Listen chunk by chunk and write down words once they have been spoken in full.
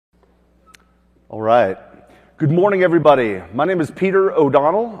All right. Good morning, everybody. My name is Peter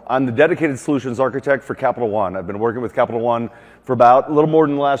O'Donnell. I'm the dedicated solutions architect for Capital One. I've been working with Capital One for about a little more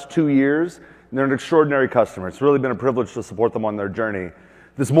than the last 2 years, and they're an extraordinary customer. It's really been a privilege to support them on their journey.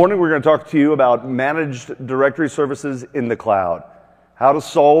 This morning, we're going to talk to you about managed directory services in the cloud, how to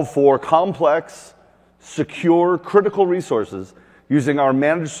solve for complex, secure, critical resources using our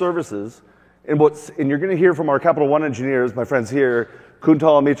managed services. And you're going to hear from our Capital One engineers, my friends here,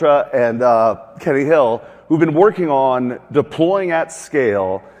 Kuntal Mitra and Kenny Hill, who've been working on deploying at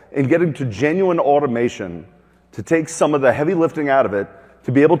scale and getting to genuine automation to take some of the heavy lifting out of it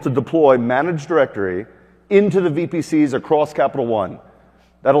to be able to deploy managed directory into the VPCs across Capital One.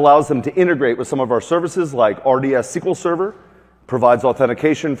 That allows them to integrate with some of our services like RDS SQL Server, provides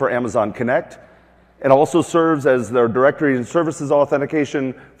authentication for Amazon Connect, and also serves as their directory and services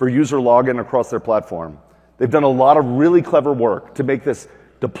authentication for user login across their platform. They've done a lot of really clever work to make this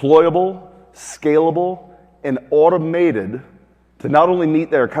deployable, scalable, and automated to not only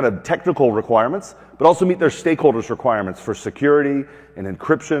meet their kind of technical requirements, but also meet their stakeholders' requirements for security and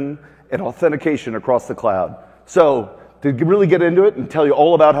encryption and authentication across the cloud. So to really get into it and tell you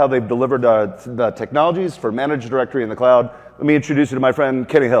all about how they've delivered the technologies for managed directory in the cloud, let me introduce you to my friend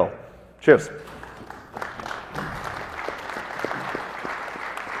Kenny Hill. Cheers.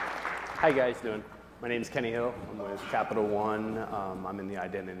 How you guys doing? My name is Kenny Hill. I'm with Capital One. I'm in the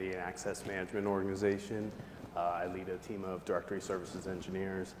Identity and Access Management organization. I lead a team of directory services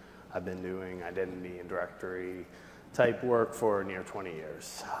engineers. I've been doing identity and directory type work for near 20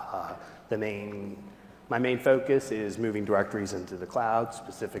 years. My main focus is moving directories into the cloud,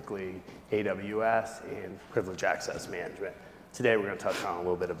 specifically AWS and privileged access management. Today we're going to touch on a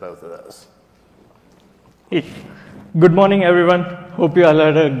little bit of both of those. Hey. Good morning, everyone. Hope you all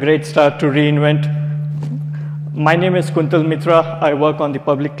had a great start to reInvent. My name is Kuntal Mitra. I work on the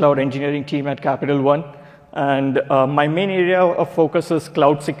public cloud engineering team at Capital One. And my main area of focus is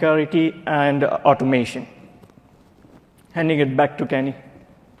cloud security and automation. Handing it back to Kenny.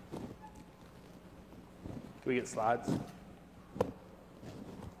 Can we get slides?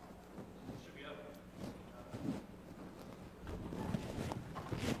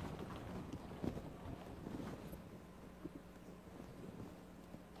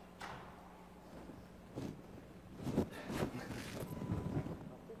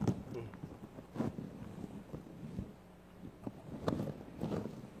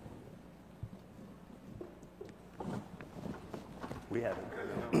 We haven't. I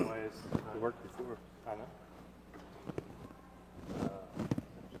don't know why it worked before. I know.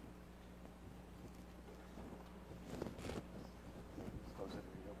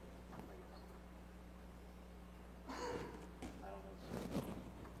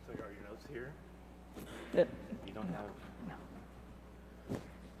 So are your notes here? Yeah. You don't have. No.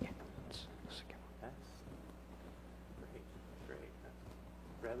 Yeah. That's great.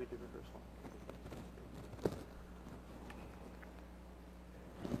 Bradley did the first one.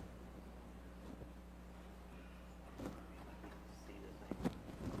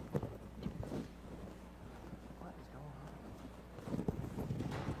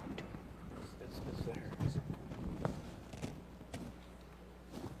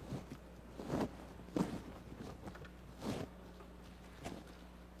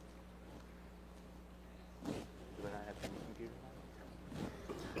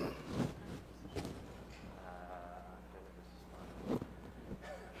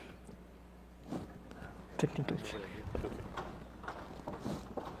 Technical.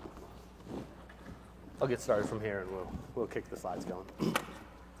 I'll get started from here and we'll kick the slides going.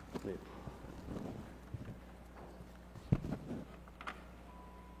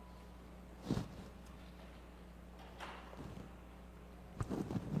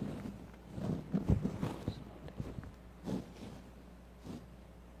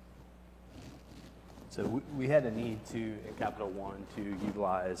 So we had a need in Capital One to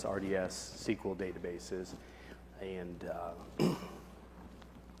utilize RDS SQL databases, and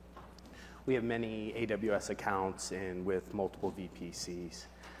we have many AWS accounts and with multiple VPCs.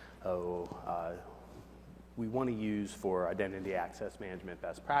 We want to use for identity access management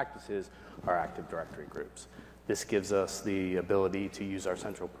best practices our Active Directory groups. This gives us the ability to use our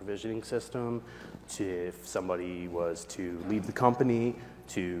central provisioning system if somebody was to leave the company,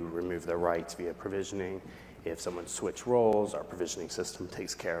 to remove their rights via provisioning. If someone switched roles, our provisioning system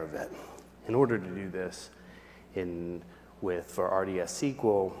takes care of it. In order to do this for RDS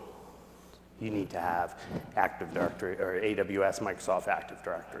SQL, you need to have Active Directory or AWS Microsoft Active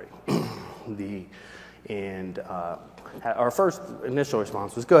Directory. Our first initial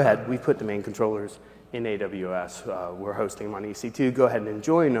response was, go ahead, we put domain controllers in AWS. We're hosting them on EC2. Go ahead and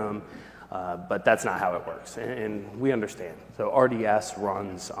join them. but that's not how it works, and we understand. So RDS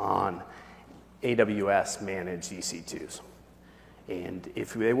runs on AWS managed EC2s. And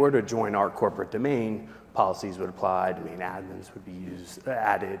if they were to join our corporate domain, policies would apply, domain admins would be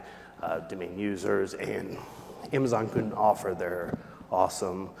added, domain users, and Amazon couldn't offer their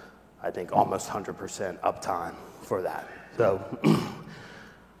awesome, I think, almost 100% uptime for that. So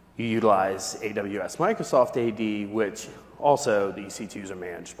you utilize AWS Microsoft AD, which also the EC2s are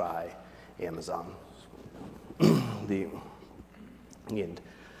managed by Amazon. And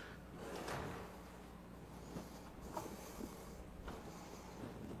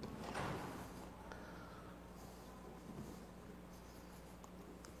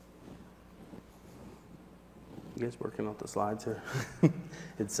you guys working off the slides here?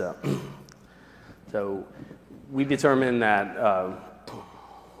 It's so we determined that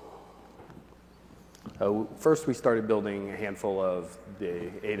first we started building a handful of the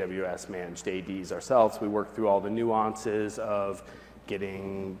AWS managed ADs ourselves. We worked through all the nuances of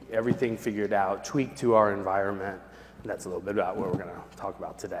getting everything figured out, tweaked to our environment. And that's a little bit about what we're going to talk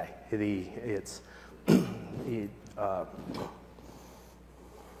about today.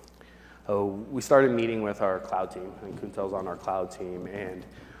 We started meeting with our cloud team, and Kuntal's on our cloud team, and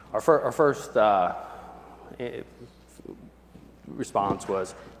our first response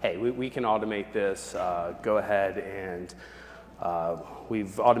was, hey, we can automate this, go ahead, and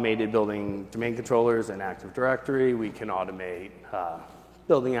we've automated building domain controllers and Active Directory. We can automate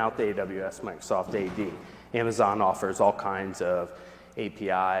building out the AWS Microsoft AD. Amazon offers all kinds of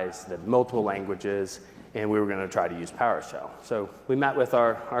APIs, multiple languages, and we were going to try to use PowerShell. So we met with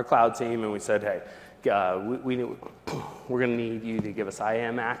our cloud team, and we said, hey, we're going to need you to give us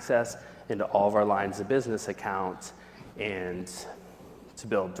IAM access into all of our lines of business accounts and to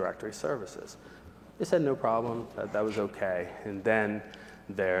build directory services. They said no problem, that was okay. And then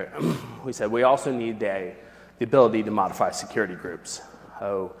we said we also need the ability to modify security groups.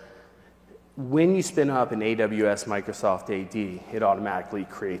 When you spin up an AWS Microsoft AD, it automatically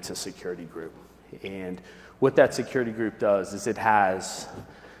creates a security group. And what that security group does is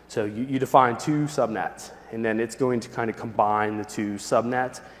so you define two subnets, and then it's going to kind of combine the two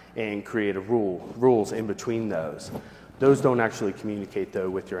subnets and create rules in between those. Those don't actually communicate, though,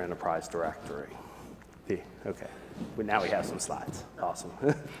 with your enterprise directory. Okay, but now we have some slides. Awesome.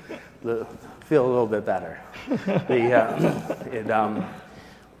 Feel a little bit better.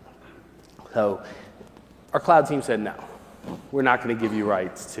 So our cloud team said, no, we're not going to give you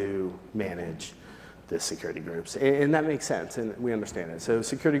rights to manage the security groups. And that makes sense, and we understand it. So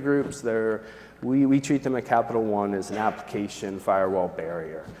security groups, we treat them at Capital One as an application firewall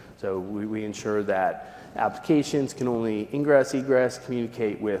barrier. So we ensure that applications can only ingress, egress,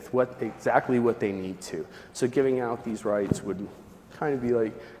 communicate with exactly what they need to. So giving out these rights would kind of be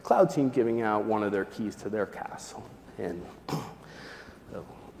like cloud team giving out one of their keys to their castle. And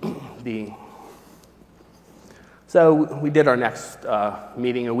so we did our next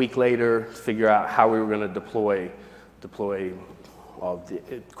meeting a week later to figure out how we were going to deploy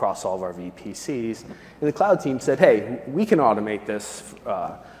across all of our VPCs. And the cloud team said, hey, we can automate this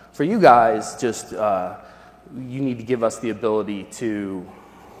for you guys, just you need to give us the ability to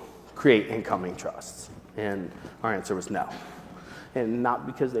create incoming trusts. And our answer was no. And not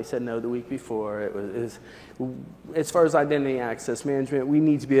because they said no the week before. It was as far as identity access management, we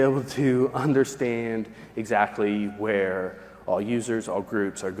need to be able to understand exactly where all users, all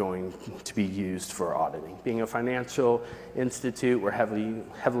groups are going to be used for auditing. Being a financial institute, we're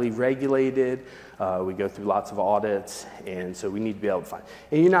heavily regulated. We go through lots of audits, and so we need to be able to find.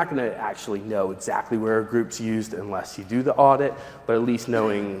 And you're not going to actually know exactly where a group's used unless you do the audit, but at least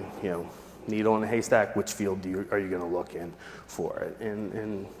knowing, needle in a haystack, which field are you going to look in for it?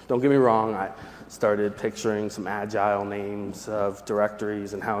 And don't get me wrong, I started picturing some agile names of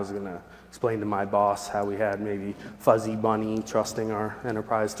directories and how I was going to explain to my boss how we had maybe Fuzzy Bunny trusting our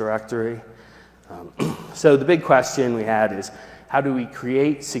enterprise directory. So the big question we had is, how do we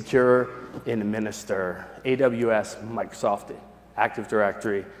create, secure, and administer AWS Microsoft Active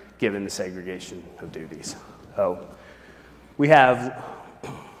Directory given the segregation of duties? So we have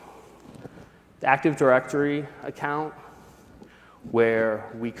the Active Directory account where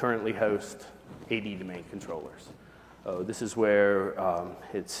we currently host AD domain controllers. This is where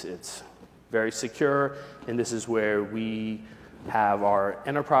it's very secure, and this is where we have our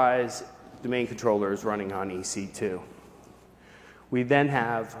enterprise domain controllers running on EC2. We then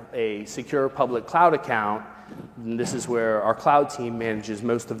have a secure public cloud account, and this is where our cloud team manages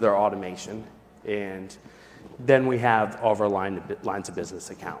most of their automation, and then we have all of our lines of business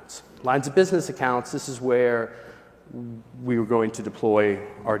accounts. Lines of business accounts, this is where we were going to deploy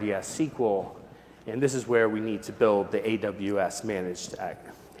RDS SQL, and this is where we need to build the AWS managed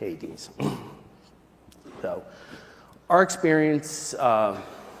ADs. So our experience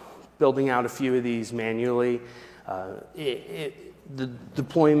building out a few of these manually, the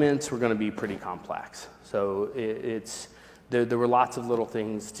deployments were going to be pretty complex. So there were lots of little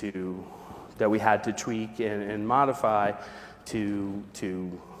things that we had to tweak and modify to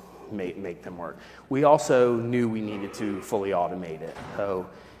make them work. We also knew we needed to fully automate it. So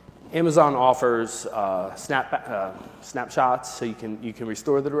Amazon offers snapshots, so you can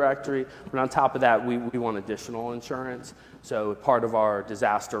restore the directory. But on top of that, we want additional insurance. So part of our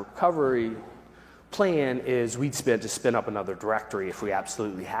disaster recovery plan is we'd to spin up another directory if we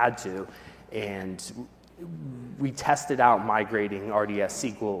absolutely had to. And we tested out migrating RDS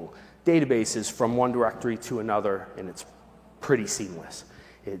SQL databases from one directory to another, and it's pretty seamless.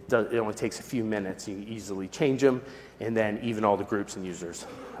 It only takes a few minutes. You easily change them, and then even all the groups and users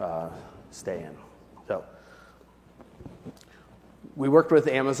stay in. So we worked with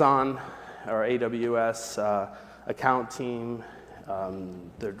Amazon, our AWS account team,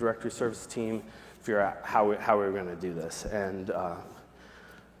 the directory service team, figure out how we were going to do this. And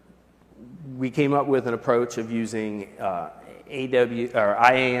we came up with an approach of using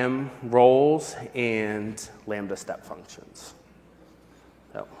IAM roles and Lambda step functions.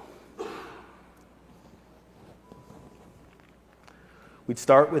 So we'd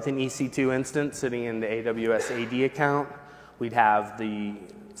start with an EC2 instance sitting in the AWS AD account. We'd have the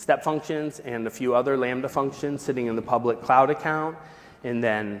step functions and a few other Lambda functions sitting in the public cloud account, and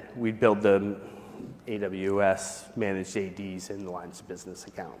then we'd build the AWS managed ADs in the lines of business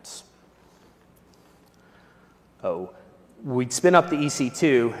accounts. We'd spin up the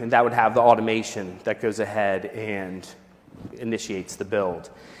EC2, and that would have the automation that goes ahead and initiates the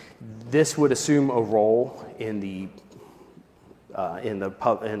build. This would assume a role in the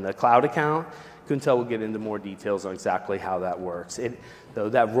cloud account. Kuntal will get into more details on exactly how that works. Though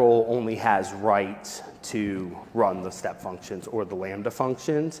that role only has rights to run the step functions or the Lambda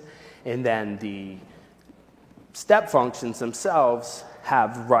functions, and then the step functions themselves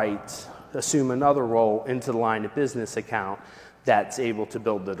have rights, assume another role into the line of business account that's able to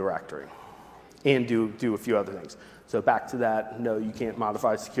build the directory and do a few other things. So back to that, no, you can't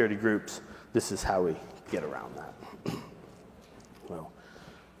modify security groups. This is how we get around that.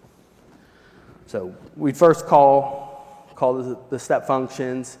 So we'd first call the step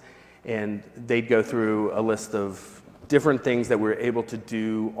functions, and they'd go through a list of different things that we're able to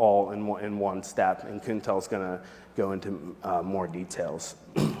do all in one step, and Kuntal's going to go into more details.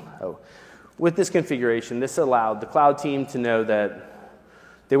 So with this configuration, this allowed the cloud team to know that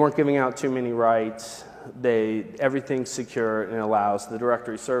they weren't giving out too many rights. Everything's secure, and allows the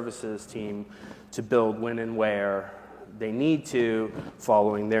directory services team to build when and where they need to,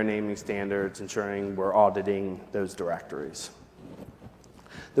 following their naming standards, ensuring we're auditing those directories.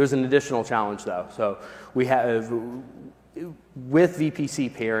 There's an additional challenge, though. So we have, with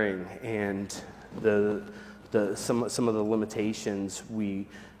VPC pairing and some of the limitations, we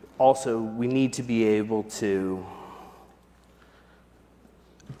need to be able to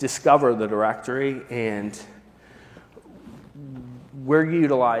discover the directory, and we're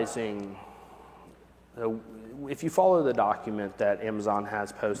utilizing, if you follow the document that Amazon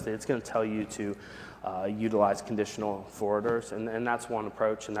has posted, it's going to tell you to utilize conditional forwarders, and that's one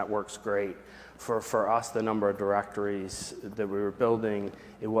approach, and that works great. For us, the number of directories that we were building,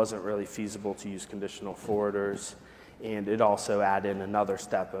 it wasn't really feasible to use conditional forwarders, and it also added another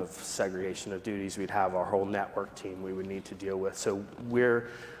step of segregation of duties. We'd have our whole network team we would need to deal with. So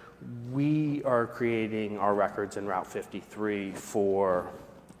we are creating our records in Route 53 for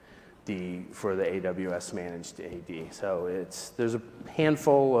the AWS managed AD. So there's a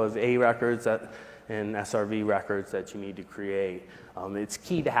handful of A records and SRV records that you need to create. It's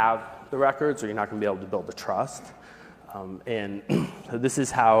key to have the records, or you're not going to be able to build the trust. And so this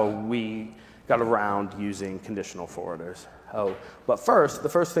is how we got around using conditional forwarders. But the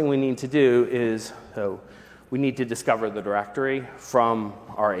first thing we need to do is we need to discover the directory from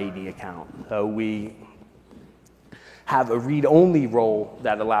our AD account. So we have a read-only role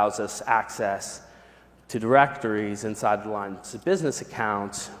that allows us access to directories inside the lines of business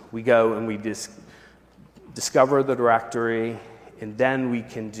accounts. We go and we discover the directory, and then we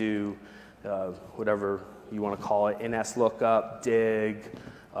can do whatever you want to call it, NS lookup, dig,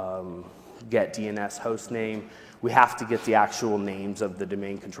 get DNS host name. We have to get the actual names of the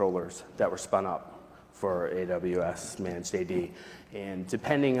domain controllers that were spun up for AWS managed AD. And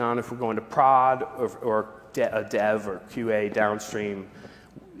depending on if we're going to prod or a dev or QA downstream,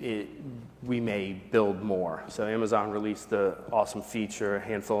 we may build more. So Amazon released the awesome feature a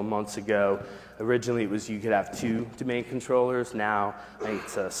handful of months ago. Originally, it was you could have 2 domain controllers. Now, I think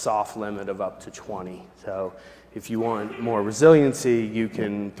it's a soft limit of up to 20. So if you want more resiliency, you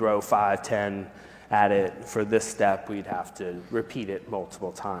can throw 5, 10 at it. For this step, we'd have to repeat it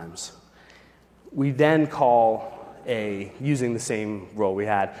multiple times. We then call using the same role we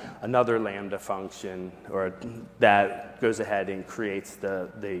had, another Lambda function that goes ahead and creates the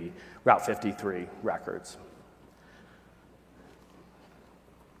Route 53 records.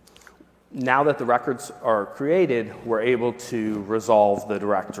 Now that the records are created, we're able to resolve the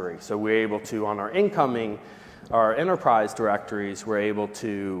directory. So we're able to, on our enterprise directories, we're able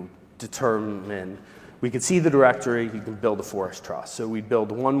to determine, we can see the directory, you can build a forest trust. So we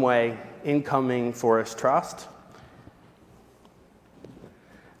build one-way incoming forest trust.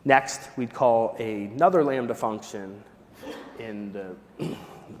 Next, we'd call another Lambda function in the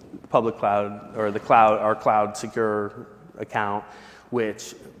public cloud, or our cloud secure account,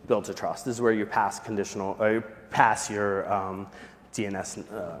 which builds a trust. This is where you pass your DNS,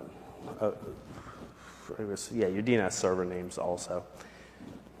 your DNS server names also.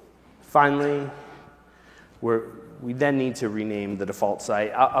 Finally, we then need to rename the default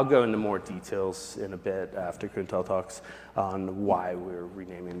site. I'll go into more details in a bit after Kuntal talks on why we're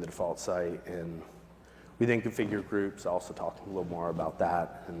renaming the default site. And we then configure groups, also talking a little more about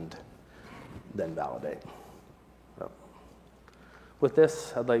that, and then validate. So, with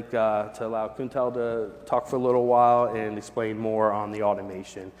this, I'd like to allow Kuntal to talk for a little while and explain more on the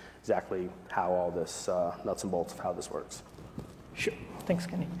automation, exactly how all this, nuts and bolts of how this works. Sure. Thanks,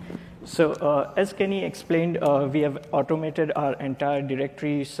 Kenny. So as Kenny explained, we have automated our entire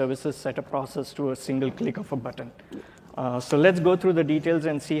directory services setup process to a single click of a button. So let's go through the details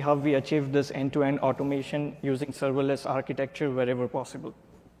and see how we achieve this end-to-end automation using serverless architecture wherever possible.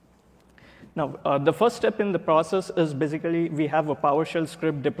 Now, the first step in the process is basically we have a PowerShell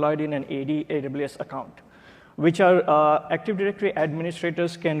script deployed in an AD AWS account, which our Active Directory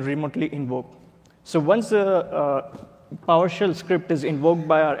administrators can remotely invoke. So once the PowerShell script is invoked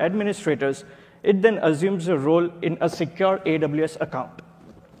by our administrators, it then assumes a role in a secure AWS account,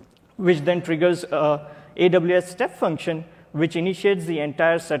 which then triggers a AWS step function, which initiates the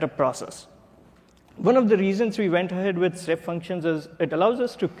entire setup process. One of the reasons we went ahead with step functions is it allows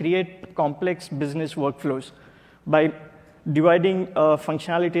us to create complex business workflows by dividing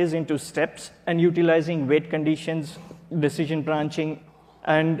functionalities into steps and utilizing wait conditions, decision branching,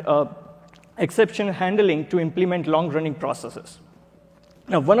 and exception handling to implement long-running processes.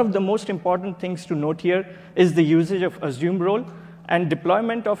 Now, one of the most important things to note here is the usage of assume role and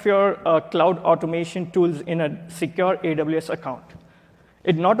deployment of your cloud automation tools in a secure AWS account.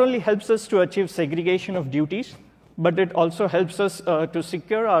 It not only helps us to achieve segregation of duties, but it also helps us to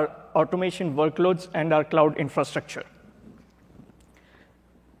secure our automation workloads and our cloud infrastructure.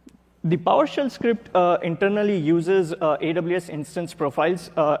 The PowerShell script internally uses AWS instance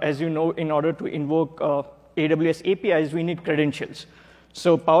profiles. As you know, in order to invoke AWS APIs, we need credentials.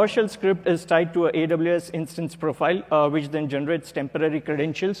 So PowerShell script is tied to an AWS instance profile, which then generates temporary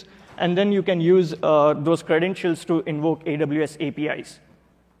credentials. And then you can use those credentials to invoke AWS APIs.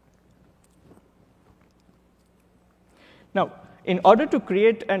 Now, in order to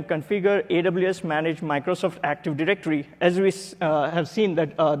create and configure AWS managed Microsoft Active Directory, as we have seen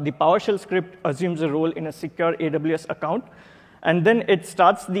that the PowerShell script assumes a role in a secure AWS account, and then it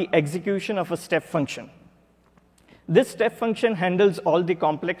starts the execution of a step function. This step function handles all the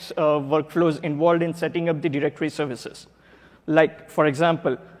complex workflows involved in setting up the directory services. Like, for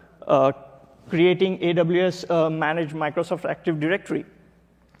example, creating AWS managed Microsoft Active Directory,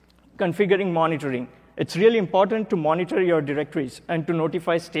 configuring monitoring. It's really important to monitor your directories and to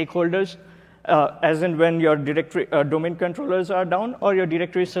notify stakeholders as in when your directory domain controllers are down or your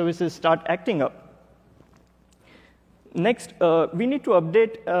directory services start acting up. Next, we need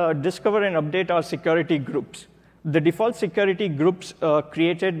to discover and update our security groups. The default security groups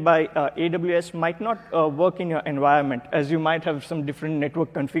created by AWS might not work in your environment, as you might have some different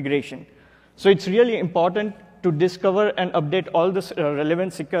network configuration. So it's really important to discover and update all the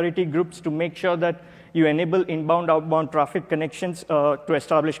relevant security groups to make sure that you enable inbound, outbound traffic connections to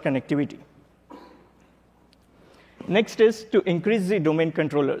establish connectivity. Next is to increase the domain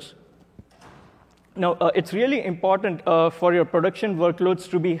controllers. Now, it's really important for your production workloads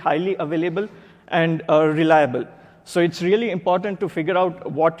to be highly available and reliable. So it's really important to figure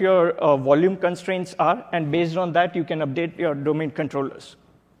out what your volume constraints are, and based on that, you can update your domain controllers.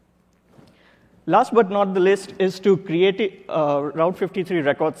 Last but not the least is to create Route 53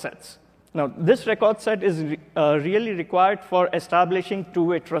 record sets. Now, this record set is really required for establishing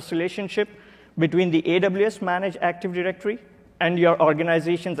two-way trust relationship between the AWS Managed Active Directory and your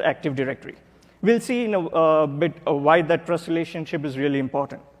organization's Active Directory. We'll see in a bit why that trust relationship is really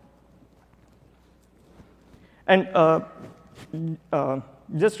important. And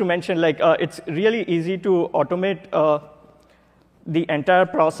just to mention, it's really easy to automate the entire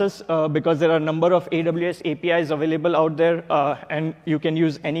process because there are a number of AWS APIs available out there, and you can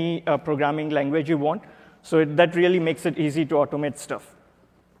use any programming language you want. So that really makes it easy to automate stuff.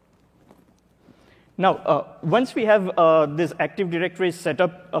 Now, once we have this Active Directory set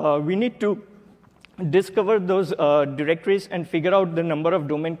up, we need to discover those directories and figure out the number of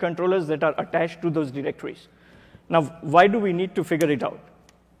domain controllers that are attached to those directories. Now, why do we need to figure it out?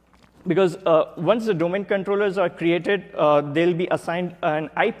 Because once the domain controllers are created, they'll be assigned an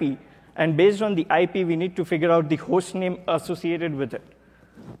IP, and based on the IP, we need to figure out the host name associated with it.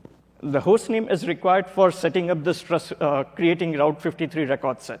 The host name is required for setting up this trust, creating Route 53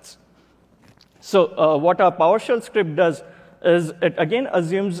 record sets. So what our PowerShell script does is it again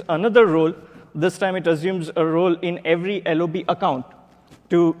assumes another role. This time it assumes a role in every LOB account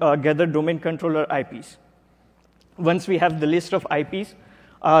to gather domain controller IPs. Once we have the list of IPs,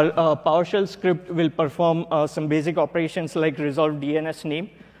 our PowerShell script will perform some basic operations like resolve DNS name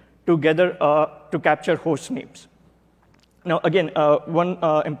to capture host names. Now, again, one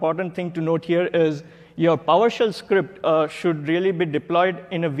important thing to note here is your PowerShell script should really be deployed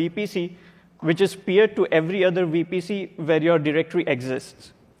in a VPC which is peered to every other VPC where your directory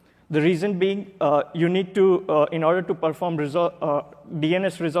exists. The reason being, you need to, in order to perform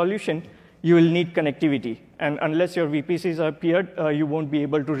DNS resolution, you will need connectivity. And unless your VPCs are peered, you won't be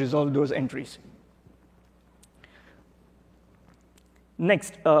able to resolve those entries.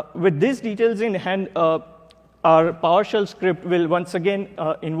 Next, with these details in hand, our PowerShell script will once again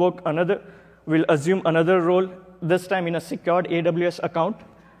will assume another role, this time in a secured AWS account,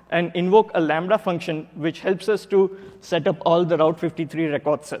 and invoke a Lambda function, which helps us to set up all the Route 53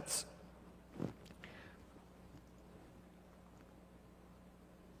 record sets.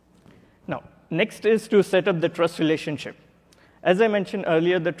 Now, next is to set up the trust relationship. As I mentioned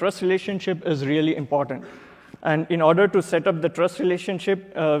earlier, the trust relationship is really important. And in order to set up the trust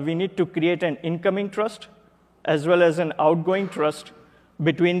relationship, we need to create an incoming trust as well as an outgoing trust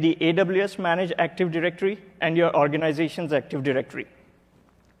between the AWS Managed Active Directory and your organization's Active Directory.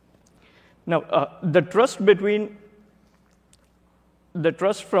 Now, the trust from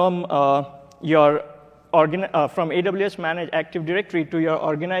from AWS Managed Active Directory to your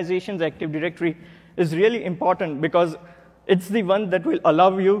organization's Active Directory is really important because it's the one that will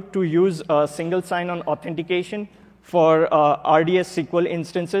allow you to use single sign-on authentication for RDS SQL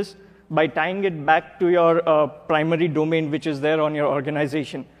instances by tying it back to your primary domain, which is there on your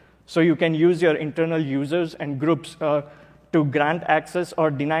organization. So you can use your internal users and groups to grant access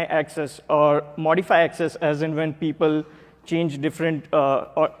or deny access or modify access as and when people change different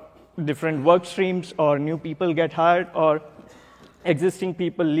work streams or new people get hired or existing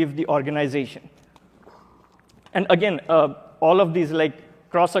people leave the organization. And again, all of these like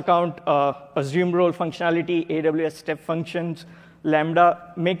cross-account, assume role functionality, AWS step functions,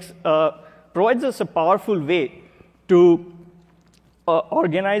 Lambda provides us a powerful way to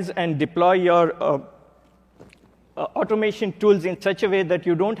organize and deploy your automation tools in such a way that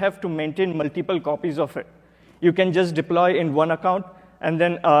you don't have to maintain multiple copies of it. You can just deploy in one account and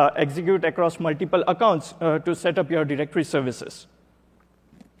then execute across multiple accounts to set up your directory services.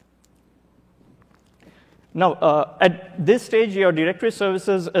 Now, at this stage, your directory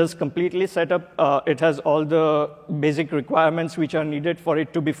services is completely set up. It has all the basic requirements which are needed for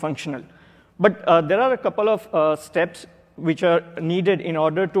it to be functional. But there are a couple of steps which are needed in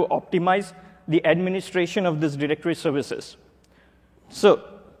order to optimize the administration of this directory services. So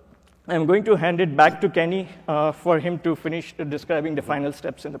I'm going to hand it back to Kenny for him to finish describing the final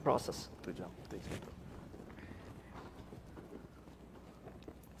steps in the process. Good job. Thanks.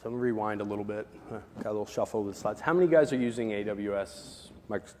 So I'm going to rewind a little bit. Got a little shuffle with the slides. How many guys are using AWS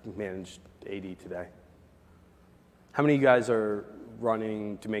Managed AD today? How many guys are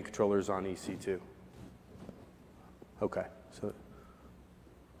running domain controllers on EC2? OK.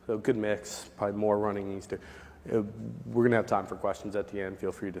 So good mix, probably more running EC2. We're going to have time for questions at the end.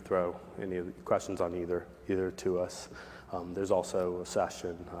 Feel free to throw any questions on either to us. There's also a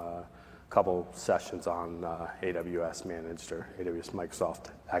session, couple sessions on AWS Managed or AWS Microsoft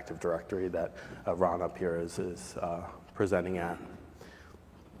Active Directory that Ron up here is presenting at.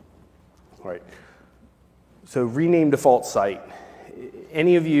 All right. So rename default site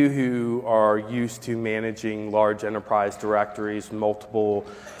any of you who are used to managing large enterprise directories, multiple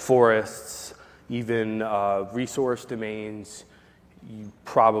forests, even resource domains, you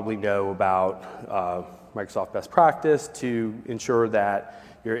probably know about Microsoft best practice to ensure that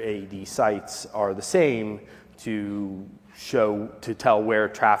your AD sites are the same to tell where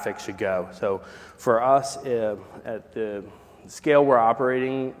traffic should go. So for us, at the scale we're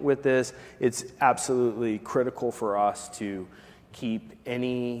operating with this, it's absolutely critical for us to keep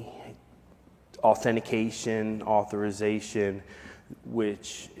any authentication, authorization,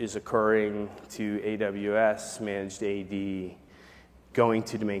 which is occurring to AWS managed AD, going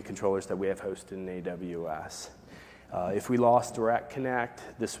to domain controllers that we have hosted in AWS. If we lost direct connect,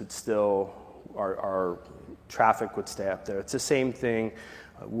 this would still, our traffic would stay up there. It's the same thing.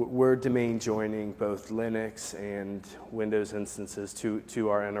 We're domain joining both Linux and Windows instances to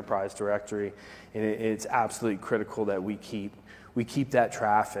our enterprise directory, and it's absolutely critical that we keep that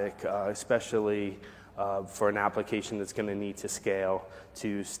traffic, especially for an application that's going to need to scale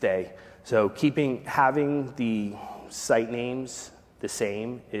to stay. So having the site names the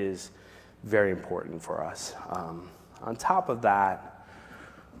same is very important for us. On top of that,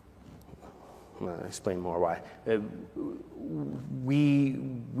 I'm going to explain more why.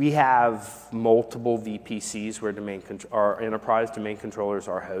 We have multiple VPCs where our enterprise domain controllers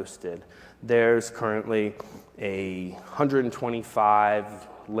are hosted. There's currently a 125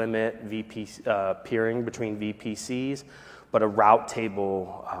 limit peering between VPCs, but a route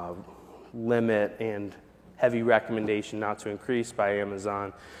table limit and heavy recommendation not to increase by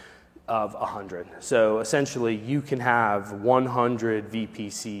Amazon of 100. So essentially, you can have 100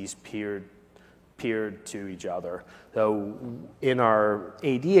 VPCs peered to each other. So in our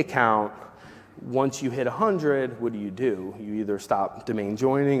AD account, once you hit 100, what do? You either stop domain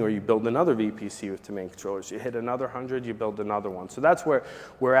joining or you build another VPC with domain controllers. You hit another 100, you build another one. So that's where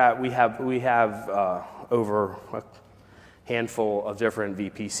we're at. We have over a handful of different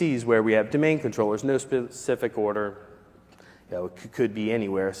VPCs where we have domain controllers, no specific order. It could be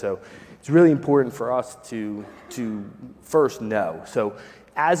anywhere. So it's really important for us to first know. So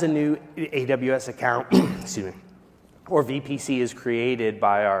as a new AWS account, excuse me, or VPC is created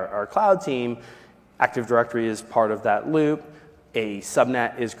by our cloud team, Active Directory is part of that loop. A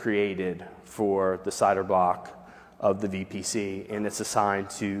subnet is created for the CIDR block of the VPC, and it's assigned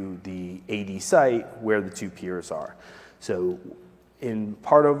to the AD site where the two peers are. So in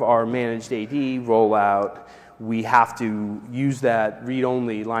part of our managed AD rollout, we have to use that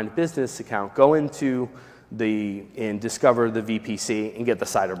read-only line of business account, go into and discover the VPC and get the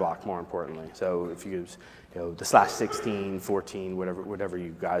CIDR block, more importantly. So if you use the /16, 14, whatever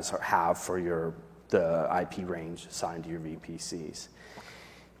you guys have for the IP range assigned to your VPCs.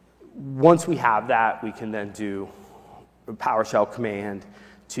 Once we have that, we can then do a PowerShell command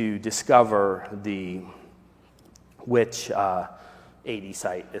to discover which AD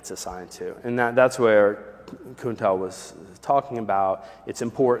site it's assigned to. And that's where Kuntal was talking about. It's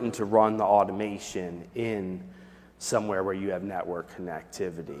important to run the automation in somewhere where you have network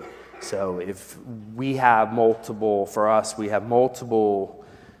connectivity. So if we have multiple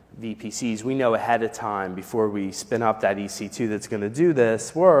VPCs, we know ahead of time before we spin up that EC2 that's going to do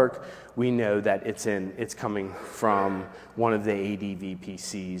this work, we know that it's coming from one of the AD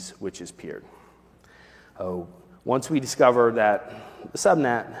VPCs, which is peered. Once we discover that the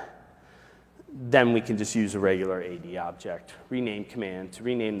subnet, then we can just use a regular AD object rename command to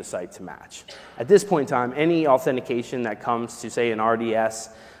rename the site to match. At this point in time, any authentication that comes to, say, an RDS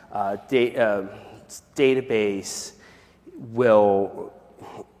database will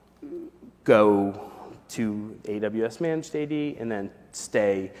go to AWS Managed AD and then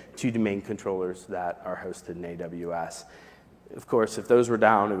stay to domain controllers that are hosted in AWS. Of course, if those were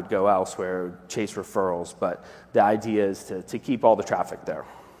down, it would go elsewhere, chase referrals, but the idea is to keep all the traffic there.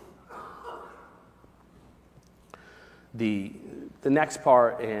 The next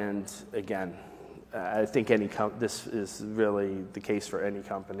part, and again, I think this is really the case for any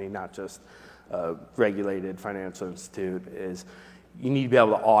company, not just a regulated financial institute, is you need to be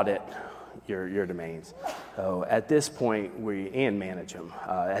able to audit your domains. So at this point, and manage them.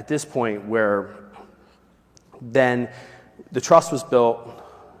 At this point where then the trust was built,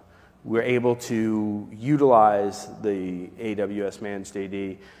 we're able to utilize the AWS Managed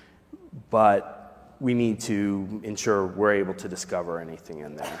AD, but we need to ensure we're able to discover anything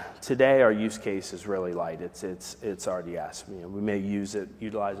in there. Today, our use case is really light. It's RDS. We may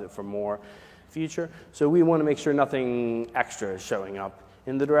utilize it for more future. So we want to make sure nothing extra is showing up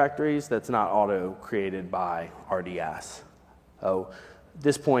in the directories that's not auto-created by RDS. So At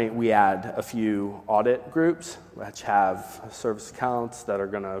this point, we add a few audit groups, which have service accounts that are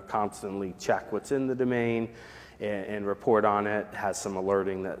going to constantly check what's in the domain and report on it. It has some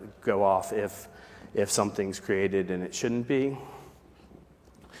alerting that go off if something's created and it shouldn't be.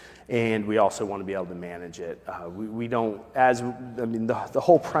 And we also want to be able to manage it. The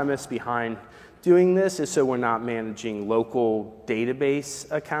whole premise behind doing this is so we're not managing local database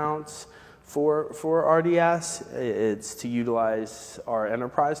accounts for RDS. It's to utilize our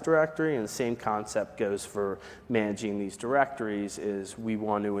enterprise directory, and the same concept goes for managing these directories. Is we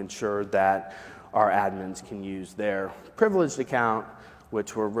want to ensure that our admins can use their privileged account,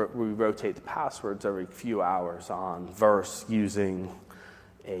 which we rotate the passwords every few hours on, versus using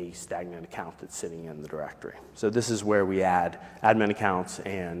a stagnant account that's sitting in the directory. So this is where we add admin accounts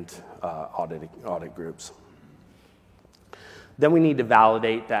and audit groups. Then we need to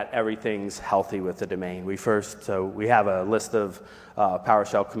validate that everything's healthy with the domain. So we have a list of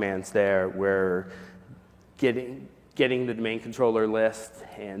PowerShell commands there. We're getting the domain controller list,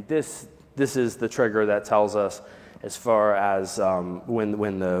 and this is the trigger that tells us as far as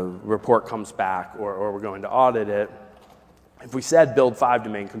when the report comes back or we're going to audit it. If we said build 5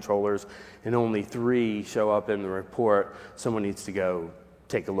 domain controllers and only 3 show up in the report, someone needs to go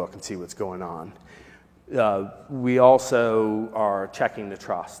take a look and see what's going on. We also are checking the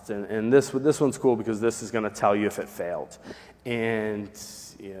trust, and this one's cool because this is going to tell you if it failed. And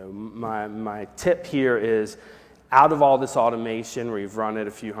my tip here is, out of all this automation, we've run it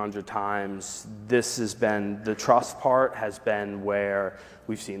a few hundred times, the trust part has been where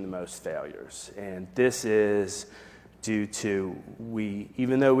we've seen the most failures. And this is due to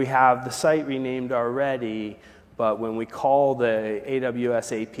even though we have the site renamed already, but when we call the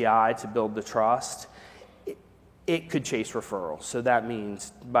AWS API to build the trust, it could chase referrals. So that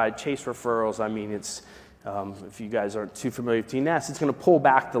means, by chase referrals, I mean it's, if you guys aren't too familiar with DNS, it's going to pull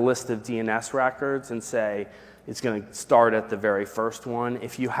back the list of DNS records and say it's going to start at the very first one.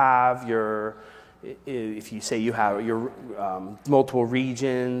 If you say you have your multiple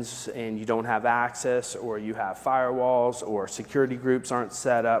regions and you don't have access, or you have firewalls, or security groups aren't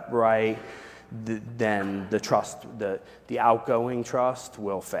set up right, then the outgoing trust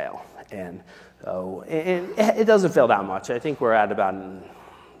will fail. And it doesn't fail that much. I think we're at about an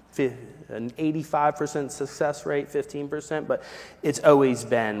 85% success rate, 15%, but it's always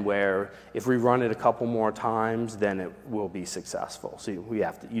been where if we run it a couple more times, then it will be successful. So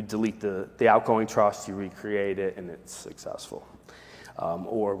you delete the outgoing trust, you recreate it, and it's successful.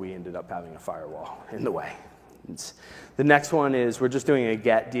 Or we ended up having a firewall in the way. The next one is we're just doing a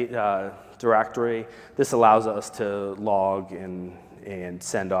get directory. This allows us to log and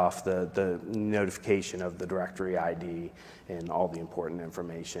send off the notification of the directory ID and all the important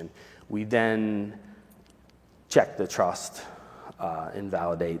information. We then check the trust and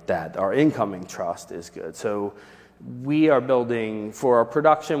validate that our incoming trust is good. So we are building, for our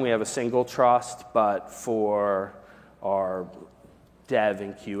production, we have a single trust, but for our dev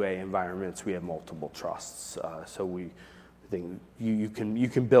and QA environments, we have multiple trusts. So we think you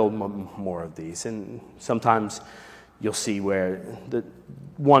can build more of these, and sometimes you'll see where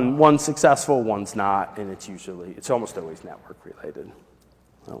one's successful, one's not, and it's almost always network related.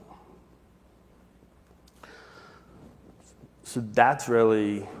 So that's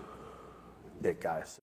really it, guys.